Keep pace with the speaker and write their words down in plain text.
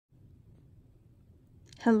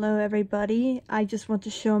Hello everybody, I just want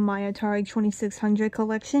to show my Atari 2600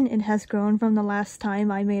 collection. It has grown from the last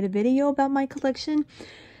time I made a video about my collection,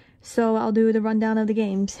 so I'll do the rundown of the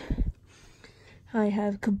games. I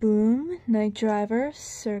have Kaboom, Night Driver,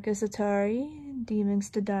 Circus Atari,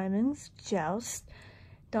 Demons to Diamonds, Joust,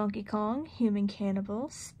 Donkey Kong, Human Cannibal,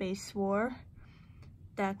 Space War.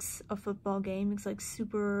 That's a football game. It's like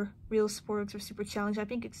Super Real Sports or Super Challenge. I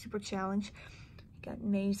think it's Super Challenge. Got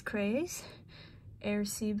Maze Craze, Air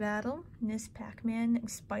Sea Battle, Miss Pac-Man, and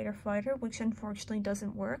Spider Fighter, which unfortunately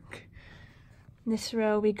doesn't work. This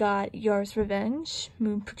row we got Yar's Revenge,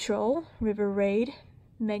 Moon Patrol, River Raid,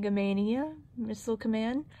 Mega Mania, Missile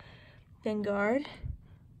Command, Vanguard,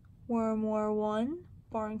 Worm War 1,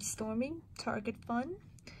 Barnstorming, Target Fun,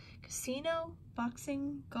 Casino,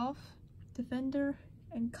 Boxing, Golf, Defender,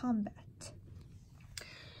 and Combat.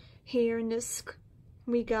 Here in this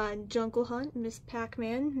we got Jungle Hunt, Miss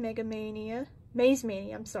Pac-Man, Maze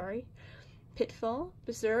Mania, Pitfall,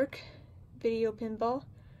 Berserk, Video Pinball.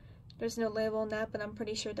 There's no label on that, but I'm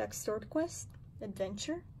pretty sure that's Sword Quest,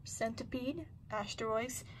 Adventure, Centipede,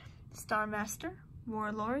 Asteroids, Star Master,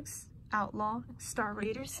 Warlords, Outlaw, Star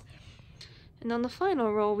Raiders. And on the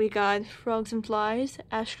final row we got Frogs and Flies,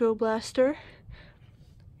 Astro Blaster.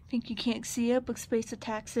 I think you can't see it, but Space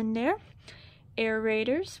Attack's in there. Air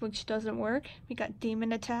Raiders, which doesn't work. We got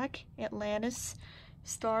Demon Attack, Atlantis,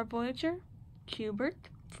 Star Voyager, Cubert,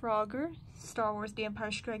 Frogger, Star Wars The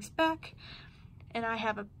Empire Strikes Back, and I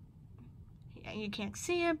have you can't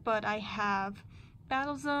see it, but I have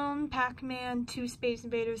Battlezone, Pac-Man, 2 Space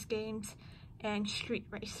Invaders games, and Street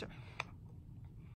Racer.